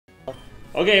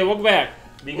Okay, welcome back.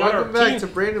 We got Welcome back to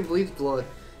Brandon Bleeds Blood.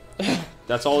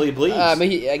 That's all he bleeds.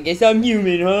 I guess I'm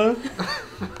human, huh?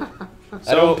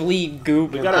 I don't bleed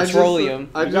goop. We We got got our petroleum.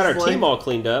 we got our team all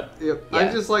cleaned up. Yep. Yeah.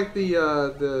 I just like the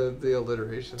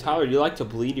alliteration. Tyler, do you like to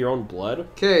bleed your own blood?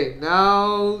 Okay,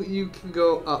 now you can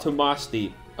go up. To Moss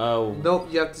Deep. Oh. Nope,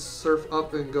 you have to surf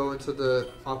up and go into the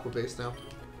aqua base now.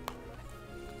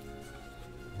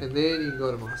 And then you can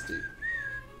go to Moss Deep.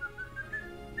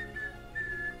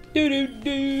 You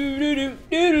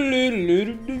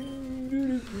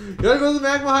gotta go to the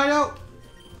magma hideout?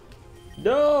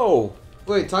 No!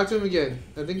 Wait, talk to him again.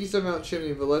 I think he said Mount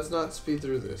Chimney, but let's not speed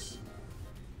through this.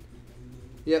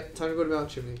 Yep, time to go to Mount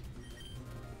Chimney.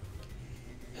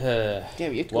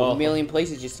 Damn, you have to go a million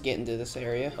places just to get into this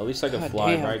area. At least I can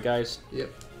fly, damn. right, guys?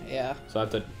 Yep. Yeah. So I have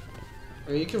to...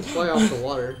 I mean, you can fly off the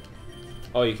water.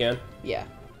 Oh, you can? Yeah.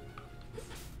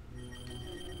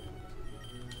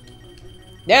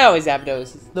 Now is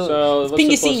Zapdos. So, what's the Pingy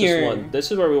closest Senior. one?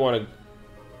 This is where we want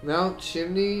to... Mount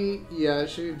Chimney, yeah, it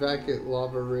should be back at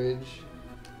Lava Ridge.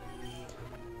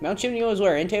 Mount Chimney was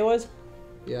where Entei was?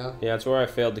 Yeah. Yeah, it's where I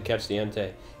failed to catch the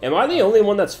Entei. Am I the only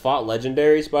one that's fought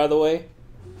legendaries, by the way?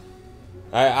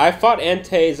 I fought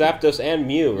Entei, Zapdos, and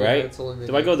Mew, Yeah, right? it's only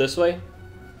Do I go this way?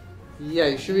 Yeah,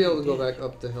 you should be able to go back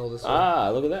up the hill this way. Ah,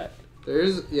 look at that.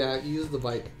 There's, yeah, use the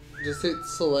bike. Just hit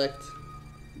select.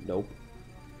 Nope.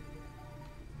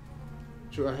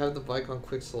 Do I have the bike on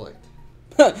quick select?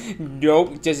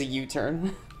 Nope, just a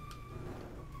U-turn.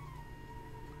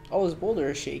 Oh, his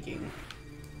boulder is shaking.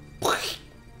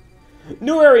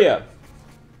 New area!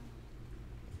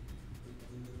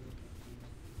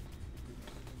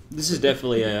 This is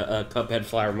definitely a Cuphead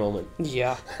flower moment.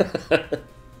 Yeah.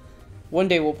 One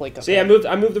day we'll play Cuphead. See, I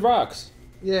moved the rocks.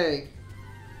 Yay.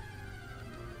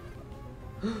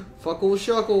 Fuckle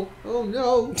shuckle. Oh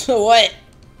no. So what?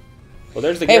 Well,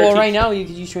 there's the Hey, guaranteed. well, right now you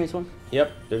could use Transform.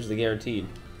 Yep, there's the guaranteed.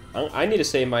 I need to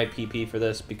save my PP for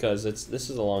this because this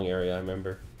is a long area, I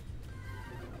remember.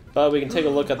 But we can take a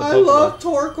look at the Pokemon. I love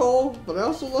Torkoal, but I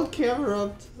also love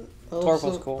Camerupt.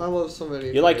 Torkoal's cool. I love so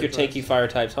many. You like fire your types. tanky fire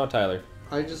types, huh, Tyler?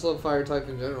 I just love fire type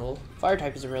in general. Fire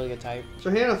type is a really good type.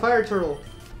 Johanna, fire turtle.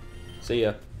 See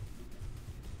ya.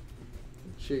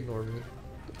 She ignored me.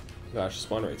 Gosh,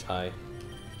 spawn rate's high.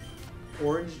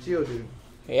 Orange Geodude.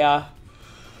 Yeah.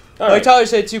 All Like right. Tyler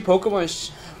said, too, wild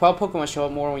Pokemon show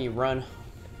up more when you run.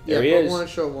 There he but is. want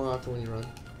to show up more often when you run.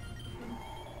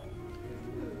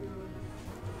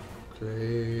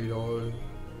 Claydol.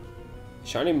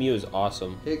 Shiny Mew is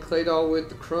awesome. Hit Claydol with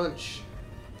the crunch.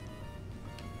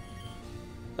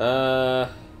 Uh,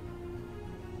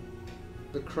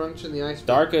 The crunch and the ice.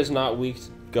 Dark is not weak to It's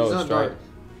Ghost, not right? dark.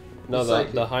 No, It's the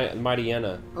psychic. high,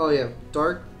 Mightyena. Oh yeah,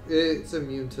 dark. It's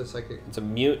immune to psychic. It's a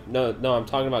mute. No, I'm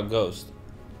talking about Ghost.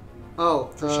 Oh,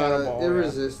 For Shadow Ball, it yeah.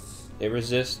 resists. It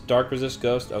resists. Dark resists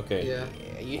Ghost. Okay. Yeah,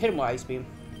 Yeah, you hit him with Ice Beam.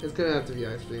 it's gonna have to be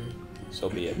ice beam. So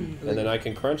be it. And then I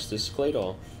can crunch this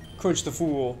Claydol. Crunch the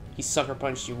fool. He sucker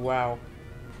punched you. Wow.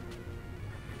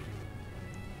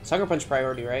 Sucker punch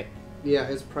priority, right? Yeah,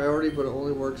 it's priority, but it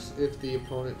only works if the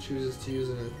opponent chooses to use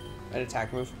an. An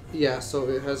attack move. Yeah, so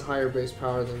it has higher base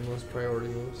power than most priority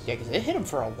moves. Yeah, because it hit him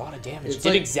for a lot of damage. It's It did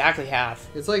like- exactly half.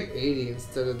 It's like 80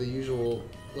 instead of the usual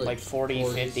Like 40,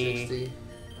 50. 60.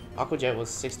 Aqua Jet was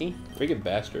 60. Freaking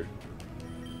bastard.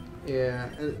 Yeah,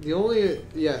 and the only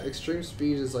extreme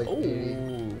speed is like 80.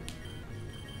 Ooh.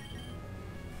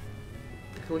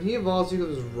 When he evolves, he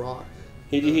goes rock.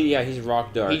 He's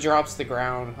rock dark. He drops the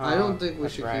ground. I don't think we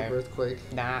That's should right. keep earthquake.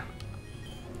 Nah.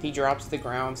 He drops the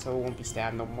ground, so it won't be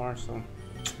stabbed no more. So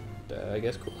I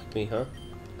guess cool like me, huh?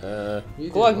 You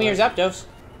cool like didn't me or last- Zapdos.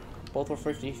 Both were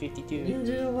 50-52. You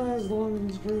didn't last long in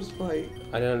his first fight.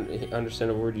 I didn't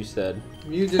understand a word you said.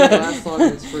 Mew didn't last long in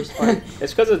his first fight.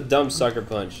 It's because of dumb sucker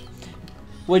punch.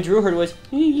 What Drew heard was.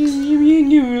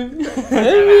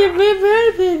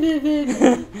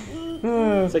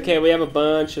 It's okay. We have a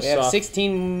bunch of We have soft.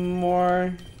 16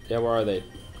 more. Yeah, where are they?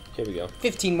 Here we go.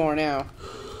 15 more now.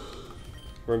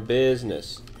 We're in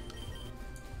business.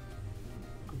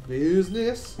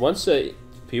 Business? Once a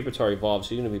Pupitar evolves,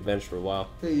 he's gonna be benched for a while.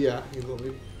 Yeah, he will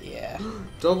be. Yeah.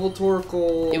 Double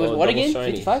Torkoal. It was Oh, what double again?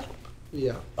 shiny. 55?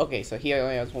 Yeah. Okay, so he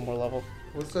only has one more level.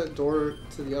 What's that door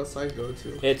to the outside go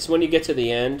to? It's when you get to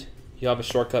the end, you have a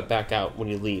shortcut back out when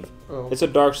you leave. Oh. It's a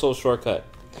Dark Souls shortcut.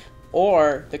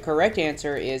 Or the correct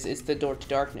answer is it's the door to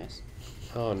darkness.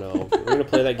 Oh no, we're gonna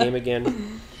play that game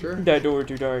again. Sure. The door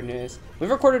to darkness. We've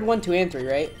recorded 1, 2, and 3,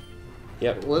 right?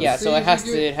 Yep. Let's yeah, see so it if has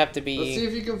you to can- have to Let's see be.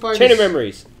 if you can find Chain a of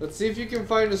Memories. Let's see if you can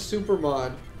find a super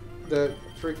mod that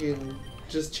freaking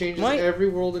just changes Might- every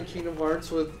world in Kingdom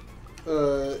Hearts with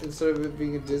instead of it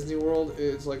being a Disney World,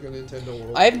 it's like a Nintendo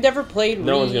World. I've never played.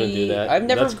 No one's gonna do that.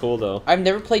 That's cool though. I've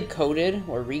never played Coded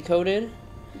or Recoded.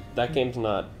 That game's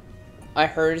not. I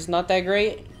heard it's not that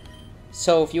great.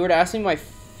 So if you were to ask me my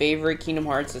favorite Kingdom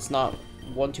Hearts, it's not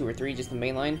 1, 2, or 3, just the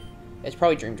main line. It's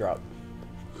probably Dream Drop.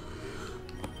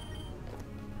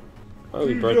 Oh,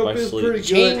 we broke my sleep.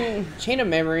 Chain of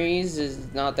Memories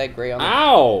is not that great on the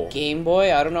Ow! Game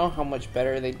Boy. I don't know how much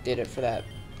better they did it for that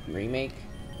remake.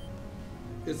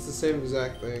 It's the same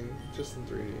exact thing, just in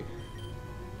 3D.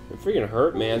 It freaking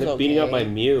hurt, man. It's They're beating up my okay.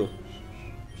 Mew.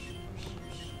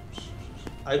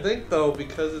 I think though,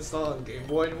 because it's not on Game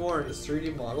Boy anymore and it's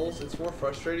 3D models, it's more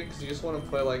frustrating because you just want to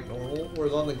play like normal.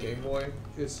 Whereas on the Game Boy,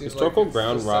 it seems Historical like it's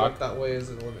ground just set up rock. that way is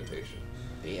a limitation.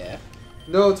 Yeah.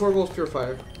 No, Torgal's pure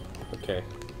fire. Okay.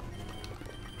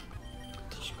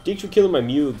 Thanks for killing my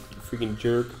Mew, you freaking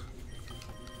jerk.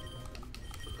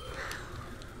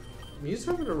 Mew's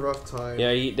having a rough time. Yeah,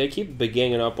 they keep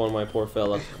ganging up on my poor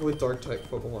fella. With Dark type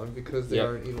Pokemon because they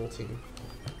are an evil team.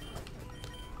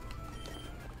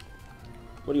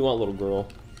 What do you want, little girl?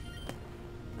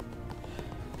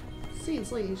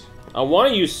 Slash. I want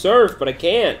to use Surf, but I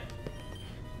can't.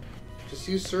 Just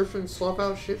use Surf and swap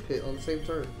out Shift Hit on the same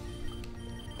turn.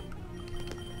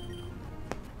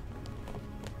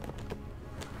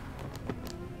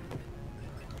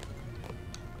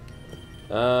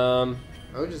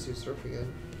 I would just use Surf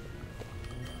again.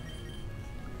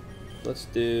 Let's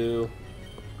do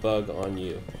Bug on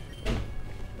you.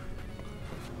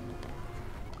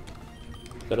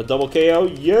 Got a double KO?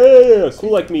 Yeah!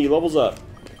 Cool like me, levels up.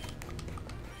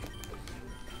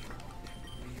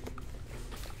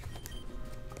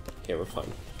 Okay, we're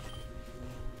fine.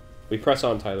 We press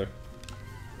on, Tyler.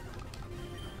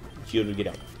 Judo, get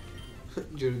out.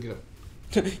 Judo, get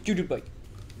up. Judo bike.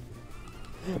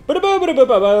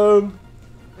 Ba-da-ba-ba-da-ba-ba-boom.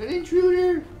 An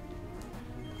intruder!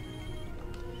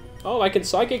 Oh, I can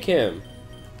psychic him.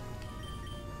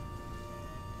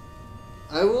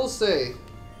 I will say,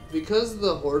 because of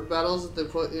the horde battles that they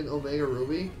put in Omega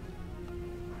Ruby,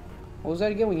 What was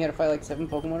that again? When you had to fight like 7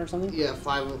 Pokemon or something? yeah,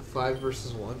 5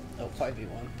 versus 1. Oh,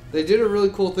 5v1. They did a really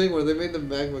cool thing where they made the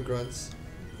Magma Grunts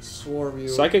swarm you.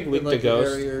 Psychic in weak like to an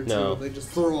Ghost? area or two, No. and they just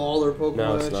throw all their Pokemon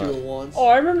No, it's at not. you at once. Oh,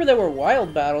 I remember there were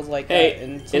wild battles like Hey, that.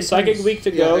 And is Psychic sometimes weak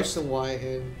to yeah, Ghost? X and Y and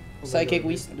Omega Psychic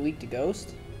Ruby. weak to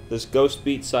Ghost? Does Ghost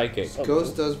beat Psychic? Oh,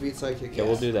 Ghost cool. does beat Psychic. Okay,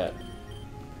 we'll do that.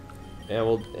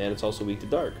 And it's also weak to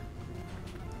Dark.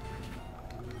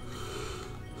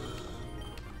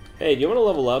 Hey, do you want to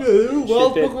level up? Yeah, there were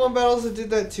wild Shit pit? Pokemon battles that did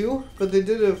that too, but they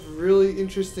did a really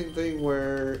interesting thing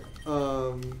where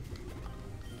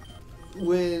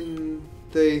when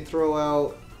they throw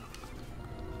out,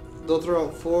 they'll throw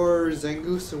out 4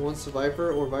 Zangoose and 1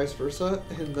 Seviper, or vice versa,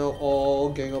 and they'll all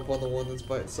gang up on the one that's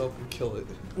by itself and kill it.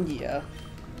 Yeah.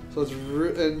 So it's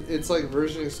and it's like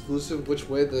version exclusive which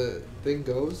way the thing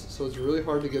goes, so it's really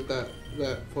hard to get that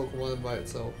Pokemon by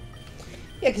itself.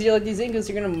 Yeah, because you're like, these Ingles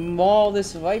are going to maul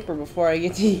this Viper before I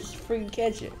get to freaking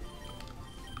catch it.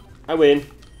 I win.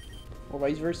 Or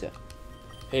vice versa.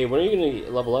 Hey, when are you going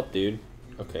to level up, dude?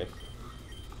 Okay.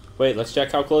 Wait, let's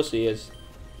check how close he is.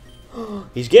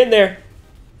 He's getting there.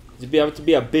 He's about to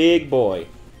be a big boy.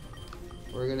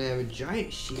 We're gonna have a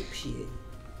giant shit.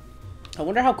 I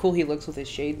wonder how cool he looks with his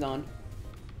shades on.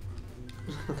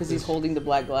 Because he's holding the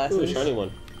black Ooh, a glasses. shiny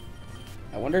one.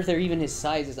 I wonder if they're even his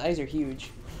size. His eyes are huge.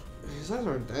 His eyes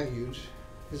aren't that huge.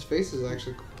 His face is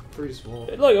actually pretty small.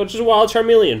 Look, it's just a wild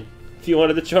Charmeleon. If you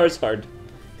wanted the Charizard,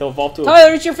 he'll evolve to a...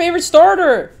 Tyler, it's your favorite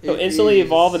starter! He'll instantly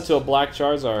evolve into a black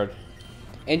Charizard.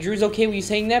 And Drew's okay with you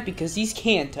saying that because he's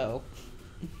Kanto.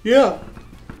 Yeah.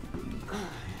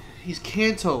 He's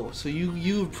Kanto, so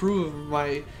you approve of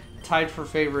my tied for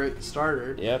favorite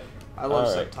starter. Yep. I love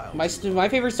Alright. Sceptile. My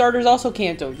favorite starter is also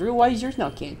Kanto. Drew, why is yours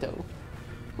not Kanto?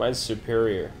 Mine's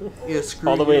superior. Yeah, screw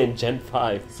All the way you. in Gen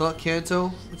 5. It's not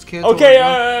Kanto. It's Kanto. Okay,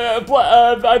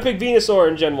 right I picked Venusaur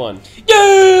in Gen 1. now.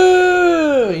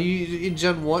 Yeah! You, in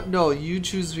Gen 1? No, you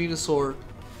choose Venusaur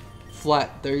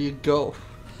flat. There you go.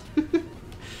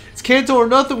 It's Kanto or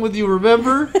nothing with you,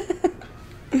 remember?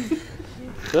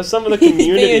 There's some of the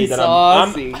community Being that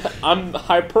saucy. I'm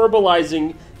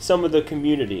hyperbolizing some of the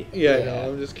community. Yeah, Yeah. I know.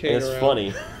 I'm just And kidding it's around.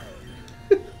 funny.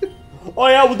 Oh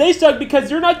yeah, well they suck because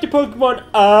they're not the Pokemon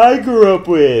I grew up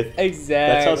with. Exactly.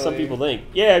 That's how some people think.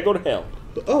 Yeah, go to hell.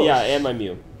 Oh, Yeah, and my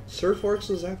Mew. Surf works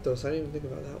with Zapdos. I didn't even think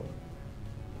about that one.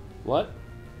 What?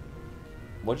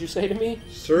 What'd you say to me?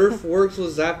 Surf works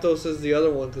with Zapdos as the other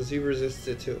one because he resists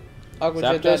it too. Aqua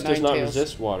Jet that Zapdos does not Ninetales.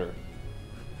 resist water.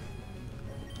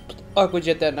 Aqua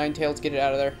Jet that Ninetales, get it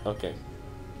out of there. Okay.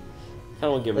 I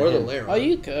don't want to give Or her the him. Lair. Oh,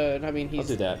 you could. I mean, I'll he's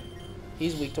do that.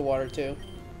 He's weak to water too.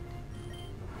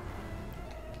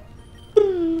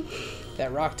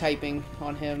 That rock typing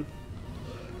on him.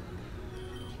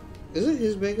 Isn't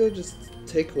his mango just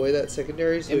take away that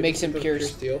secondary? So It makes him pure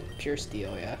steel. Pure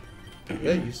steel, yeah. Is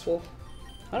that useful?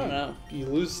 I don't know. You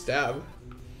lose stab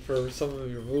for some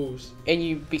of your moves. And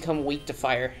you become weak to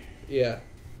fire. Yeah.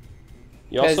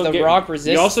 You Because also the get, rock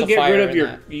resists you also the get fire rid of in your.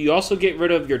 that. You also get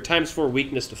rid of your ×4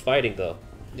 weakness to fighting, though.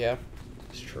 Yeah.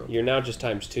 It's true. You're now just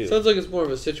 ×2. Sounds like it's more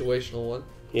of a situational one.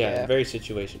 Yeah, Yeah. very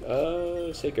situation.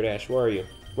 Sacred Ash, where are you?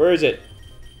 Where is it?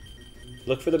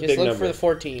 Look for the Just big look number. for the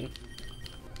 14.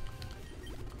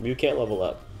 You can't level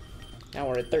up. Now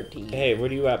we're at 13. Hey, where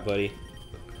are you at, buddy?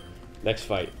 Next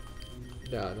fight.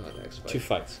 No, not next fight. 2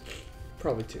 fights.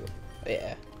 Probably 2.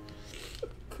 Yeah.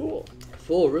 Cool.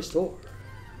 Full restore.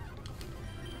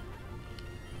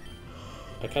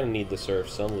 I kind of need the surf,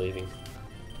 so I'm leaving.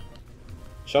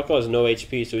 Shuckle has no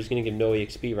HP, so he's going to give no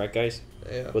EXP, right, guys?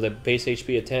 Yeah. With a base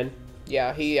HP of 10?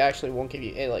 Yeah, he actually won't give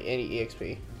you any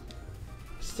EXP.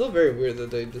 Still very weird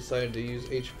that they decided to use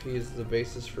HP as the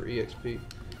basis for EXP.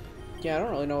 Yeah, I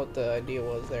don't really know what the idea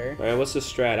was there. Alright, what's the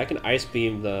strat? I can Ice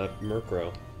Beam the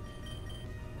Murkrow.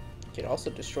 You could also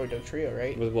destroy Dugtrio,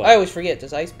 right? With what? I always forget.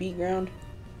 Does ice beat ground?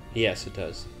 Yes, it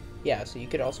does. Yeah, so you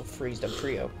could also freeze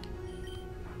Dugtrio.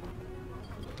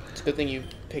 It's a good thing you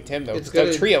picked him, though. It's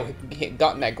Because gonna- Dugtrio had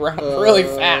gotten that ground really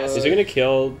fast. Is it going to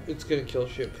kill... It's gonna kill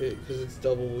shit pit because it's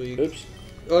double weak. Oops.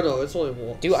 Oh no, it's only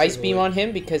one. Do ice beam on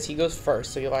him because he goes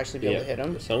first, so you'll actually be able to hit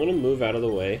him. So I'm going to move out of the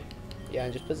way. Yeah,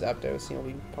 and just put Zapdos, and he'll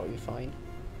be probably fine.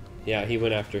 Yeah, he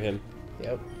went after him.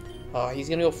 Yep. Oh, he's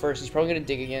gonna go first. He's probably gonna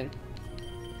dig again.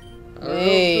 I don't know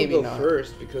Maybe if he'll go not.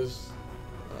 first because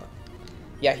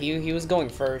Yeah, he was going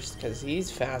first because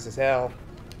he's fast as hell.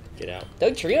 Get out.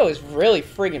 Dugtrio is really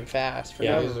friggin' fast for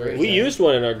Yeah, no he's reason. we used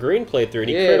one in our green playthrough, and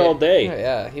he Yeah. crit all day. Oh,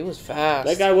 yeah, he was fast.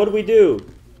 That guy, what did we do?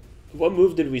 What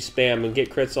move did we spam and get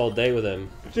crits all day with him?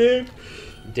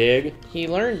 Dig. He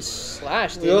learned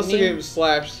Slash, we didn't also he? gave him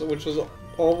Slash, which was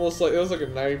almost like it was like a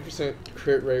 90%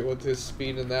 crit rate with his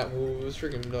speed in that move. It was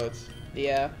freaking nuts.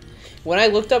 Yeah. When I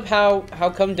looked up how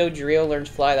come Dugtrio learns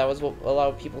Fly, that was what a lot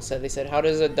of people said. They said, how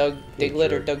does a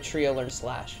Diglett or Dugtrio learn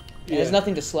Slash? It has Yeah.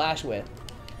 nothing to slash with.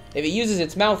 If it uses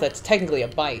its mouth, that's technically a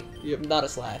bite, Yep. not a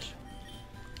slash.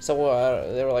 So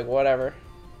they were like, whatever.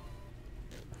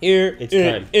 Here It's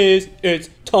time. It's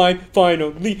time,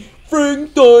 finally, fring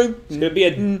time. It's gonna be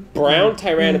a brown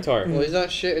Tyranitar. Well, he's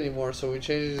not shit anymore, so we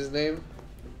changed his name.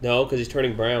 No, because he's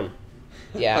turning brown.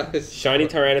 Yeah. Shiny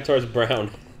Tyranitar's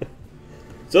brown.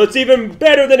 So it's even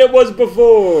better than it was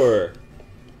before.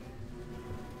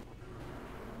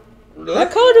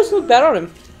 That color doesn't look bad on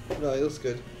him. No, he looks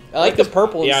good. I like the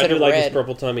purple Yeah, I instead do of like red. his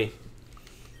purple tummy.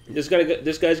 This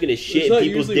guy's gonna shit It's in not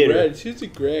people's usually dinner. red. It's usually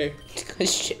gray.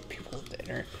 Shit, people's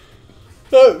dinner.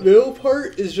 The middle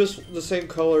part is just the same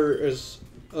color as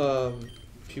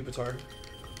Pupitar.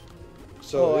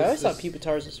 So Oh, I it's always thought just-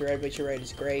 Pupitar's was red, but you're right,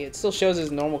 it's gray. It still shows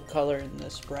his normal color in the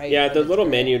sprite. Yeah, but the it's little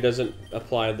gray. menu doesn't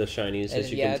apply to the shinies, as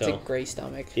you Yeah, can it's tell. a gray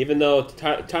stomach. Even though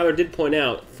Tyler did point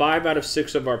out, 5 out of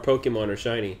 6 of our Pokemon are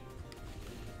shiny.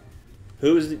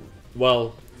 Who's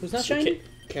Who's not shiny?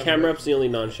 Camerup's the only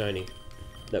non-shiny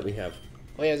that we have.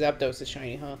 Oh yeah, Zapdos is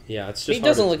shiny, huh? Yeah, it's He just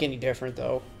doesn't hard look any different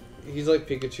though. He's like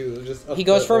Pikachu. Just up He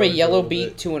goes the from a orange yellow little beak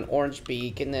bit. to an orange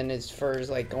beak, and then his fur is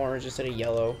like orange instead of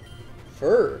yellow.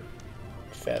 Fur.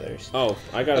 Feathers. Oh,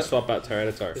 I gotta swap out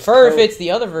Tyranitar. Fur if it's the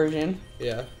other version.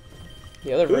 Yeah.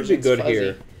 The other Who would be version's good fuzzy.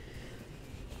 here?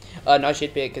 Not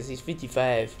shit big because he's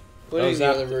 55. What Oh, is the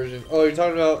other version? Oh, you're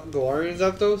talking about Galarian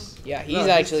Zapdos? Yeah, he's No,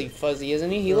 actually fuzzy,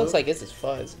 isn't he? He looks like it's his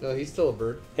fuzz. No, he's still a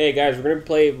bird. Hey guys, we're gonna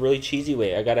play a really cheesy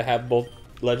way. I gotta have both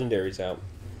legendaries out.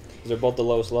 'Cause they're both the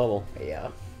lowest level. Yeah.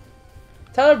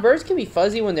 Tyler, birds can be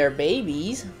fuzzy when they're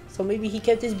babies, so maybe he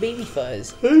kept his baby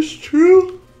fuzz. That's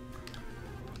true.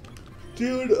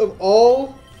 Dude, of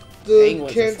all the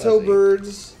Penguins are Kanto fuzzy.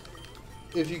 birds,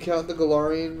 if you count the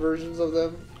Galarian versions of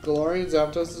them, Galarian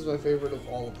Zapdos is my favorite of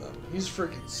all of them. He's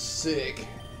freaking sick.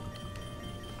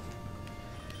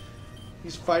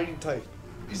 He's fighting type.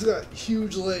 He's got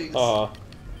huge legs.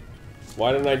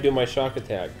 Why didn't I do my shock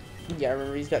attack? Yeah, I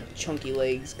remember he's got chunky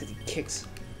legs because he kicks.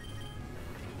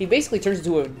 He basically turns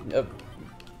into a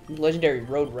legendary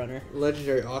roadrunner.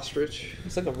 Legendary ostrich.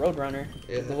 He's like a roadrunner.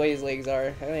 Yeah. The way his legs are,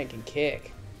 I think he can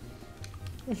kick.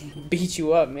 Beat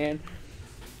you up, man.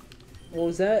 What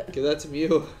was that? Give that to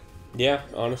Mew. Yeah,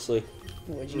 honestly.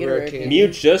 What'd you get? Rare Rick? candy. Mew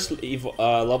just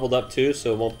leveled up too,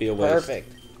 so it won't be a waste.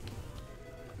 Perfect.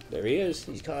 There he is.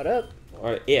 He's caught up.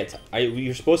 Alright,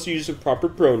 you're supposed to use the proper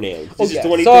pronouns. This Oh is yeah,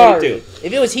 2022. sorry.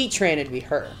 If it was Heatran, it'd be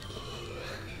her.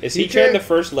 Is Heat Heatran Train- the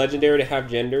first legendary to have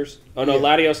genders? Oh no, Yeah.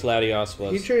 Latios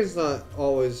was. Heatran's not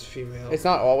always female. It's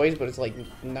not always, but it's like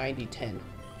 90-10.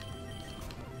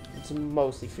 It's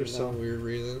mostly for female. some weird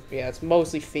reason. Yeah, it's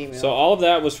mostly female. So all of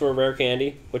that was for rare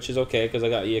candy, which is okay because I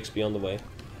got EXP on the way.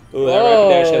 Ooh, that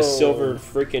Rapidash has silver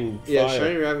freaking fire. Yeah,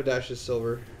 shiny Rapidash is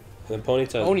silver. And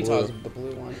Ponyta's Ponyta's blue. the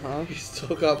blue one, huh? You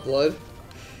still got blood?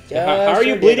 Yeah, how are Just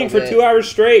you a bleeding for little 2 hours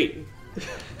straight?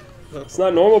 It's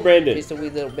not normal, bit. Brandon. Just a wee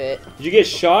little bit. Did you get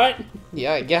shot?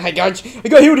 Yeah, I got hit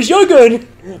with a shotgun.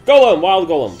 Golem, wild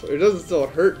golem. It doesn't still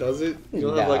hurt, does it? You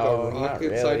don't have like a No, rock not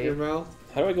inside really. your mouth?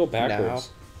 How do I go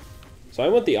backwards? So I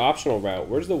went the optional route.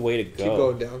 Where's the way to go? Keep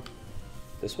going down.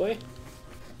 This way?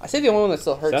 I say the only one that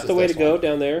still Is hurts that the way to this go one.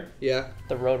 down there? Yeah.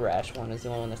 The road rash one is the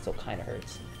only one that still kind of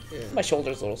hurts. Yeah. My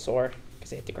shoulder's a little sore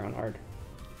because I hit the ground hard.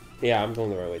 Yeah, I'm going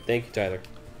the right way. Thank you, Tyler.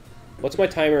 What's my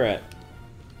timer at?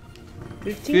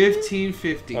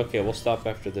 1550. Okay, we'll stop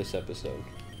after this episode.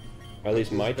 Or at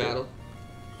least my turn. battle.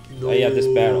 Oh, yeah, this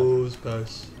battle. Nose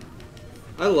pass.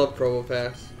 I love Promo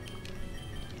Pass.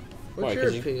 What's Why, your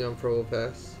 'cause you- opinion on Promo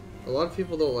Pass? A lot of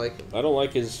people don't like it. I don't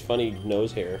like his funny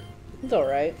nose hair. It's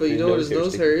alright. But you His know what nose his hair's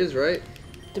nose sticky. hair is, right?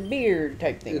 The beard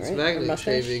type thing, It's right? Or magnet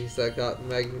mustache? shavings that got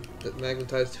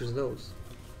magnetized to his nose.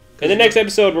 In the next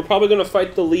episode, we're probably going to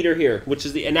fight the leader here, which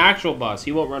is an actual boss.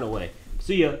 He won't run away.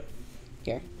 See ya.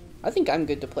 Here. I think I'm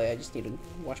good to play. I just need to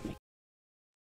wash my